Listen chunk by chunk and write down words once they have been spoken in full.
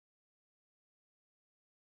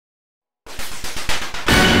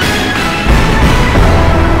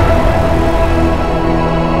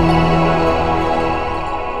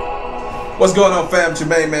What's going on, fam? It's your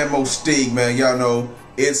main man, Stegall, man. Y'all know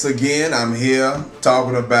it's again. I'm here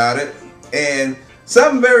talking about it. And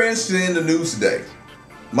something very interesting in the news today.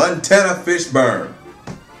 Laurence Fishburne.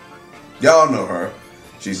 Y'all know her.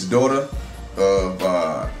 She's the daughter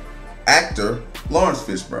of actor Laurence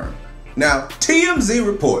Fishburne. Now, TMZ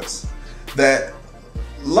reports that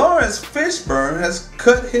Laurence Fishburne has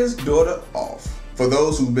cut his daughter off. For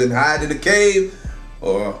those who've been hiding in a cave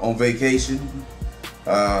or on vacation,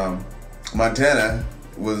 Montana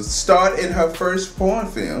was starred in her first porn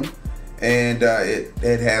film, and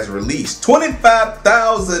it has released.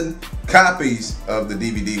 25,000 copies of the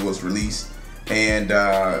DVD was released, and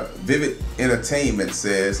Vivid Entertainment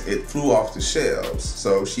says it flew off the shelves.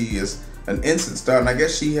 So she is an instant star, and I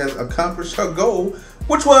guess she has accomplished her goal,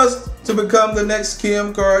 which was to become the next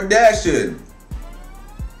Kim Kardashian.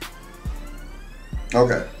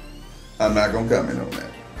 Okay, I'm not gonna comment on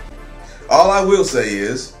that. All I will say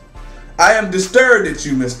is, I am disturbed at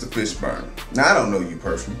you, Mr. Fishburne. Now, I don't know you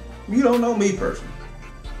personally. You don't know me personally.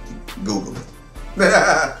 Google it.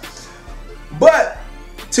 But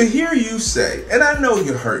to hear you say, and I know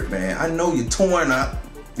you're hurt, man. I know you're torn up.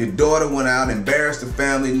 Your daughter went out, embarrassed the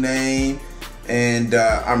family name. And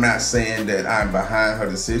I'm not saying that I'm behind her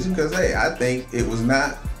decision, because, hey, I think it was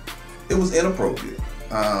inappropriate.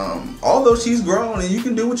 Although she's grown and you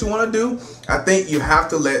can do what you want to do, I think you have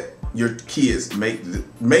to let your kids make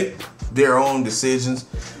their own decisions,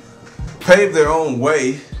 pave their own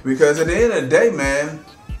way, because at the end of the day, man,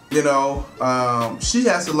 you know, she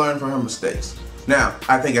has to learn from her mistakes. Now,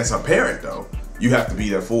 I think as a parent, though, you have to be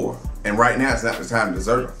there for her. And right now, it's not the time to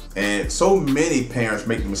desert her. And so many parents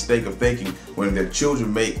make the mistake of thinking when their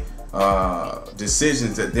children make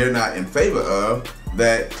decisions that they're not in favor of,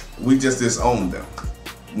 that we just disown them.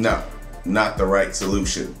 No, not the right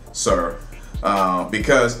solution, sir.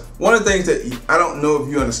 Because one of the things that I don't know if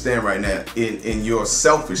you understand right now in your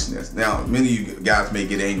selfishness. Now, many of you guys may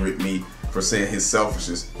get angry at me for saying his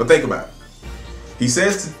selfishness, but think about it. He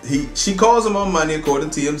says she calls him on Monday,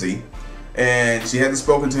 according to TMZ, and she hadn't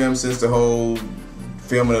spoken to him since the whole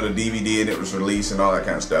filming of the DVD and it was released and all that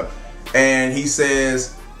kind of stuff. And he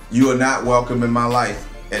says, "You are not welcome in my life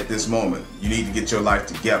at this moment. You need to get your life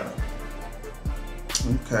together."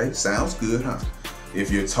 Okay, sounds good, huh? If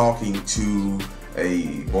you're talking to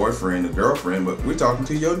a boyfriend, a girlfriend, but we're talking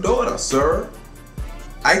to your daughter, sir.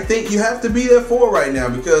 I think you have to be there for her right now,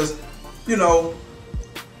 because, you know,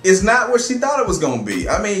 it's not what she thought it was going to be.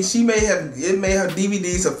 I mean, her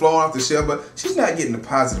DVDs have flown off the shelf, but she's not getting the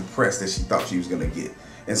positive press that she thought she was going to get.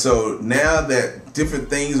 And so now that different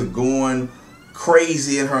things are going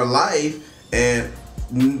crazy in her life, and,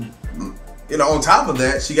 you know, on top of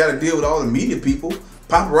that, she got to deal with all the media people.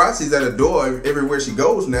 Paparazzi's at her door everywhere she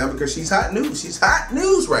goes now, because she's hot news. She's hot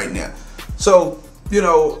news right now. So, you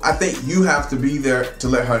know, I think you have to be there to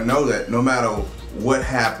let her know that no matter what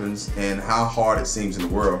happens and how hard it seems in the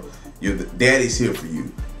world, daddy's here for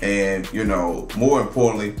you. And, you know, more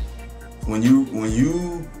importantly,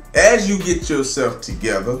 as you get yourself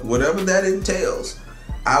together, whatever that entails,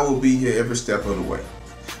 I will be here every step of the way.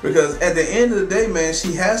 Because at the end of the day, man,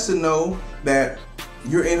 she has to know that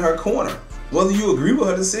you're in her corner, whether you agree with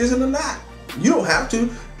her decision or not. You don't have to.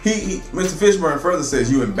 Mr. Fishburne further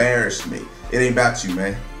says, "You embarrassed me." It ain't about you,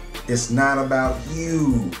 man. It's not about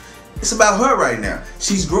you. It's about her right now.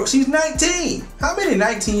 She's 19. How many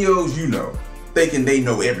 19-year-olds you know thinking they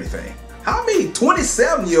know everything? How many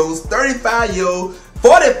 27-year-olds, 35-year-old,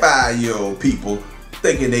 45-year-old people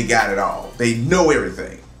thinking they got it all? They know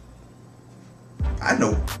everything. I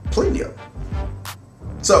know plenty of them.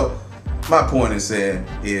 So my point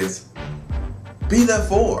is be there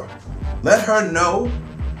for her. Let her know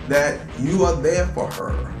that you are there for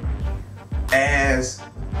her. As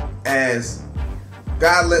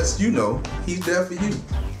God lets you know, He's there for you.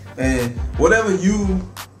 And whatever you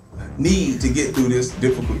need to get through this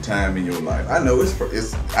difficult time in your life, I know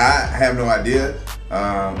I have no idea.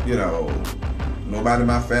 You know, nobody in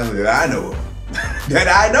my family that I know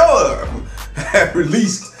of, have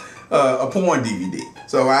released a porn DVD.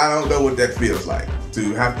 So I don't know what that feels like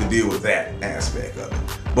to have to deal with that aspect of it.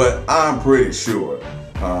 But I'm pretty sure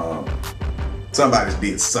somebody's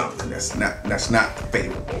did something that's not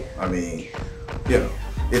favorable. I mean, you know,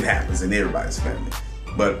 it happens in everybody's family.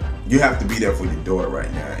 But you have to be there for your daughter right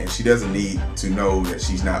now, and she doesn't need to know that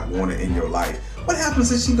she's not wanted in your life. What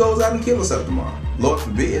happens if she goes out and kills herself tomorrow? Lord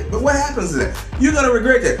forbid. But what happens to that? You're gonna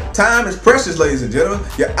regret that. Time is precious, ladies and gentlemen.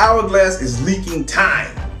 Your hourglass is leaking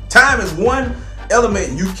time. Time is one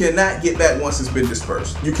element you cannot get back once it's been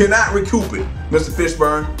dispersed. You cannot recoup it, Mr.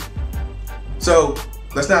 Fishburne. So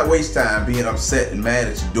let's not waste time being upset and mad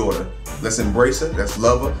at your daughter Let's embrace her. Let's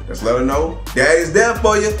love her. Let's let her know Daddy's there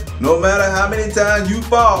for you. No matter how many times you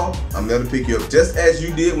fall, I'm there to pick you up just as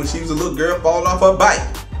you did when she was a little girl falling off her bike.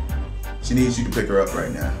 She needs you to pick her up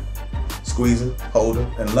right now. Squeeze her, hold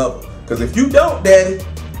her, and love her. Because if you don't, Daddy,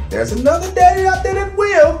 there's another daddy out there that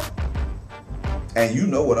will. And you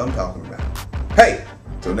know what I'm talking about. Hey,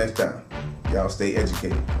 till next time, y'all stay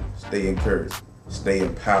educated, stay encouraged, stay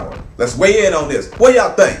empowered. Let's weigh in on this. What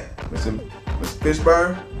y'all think? Mr.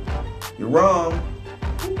 Fishburne, you're wrong.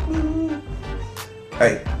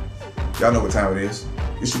 Hey, y'all know what time it is.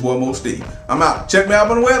 It's your boy Mo Steve. I'm out. Check me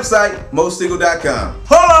out on the website, mostegall.com.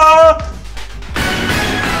 Holla!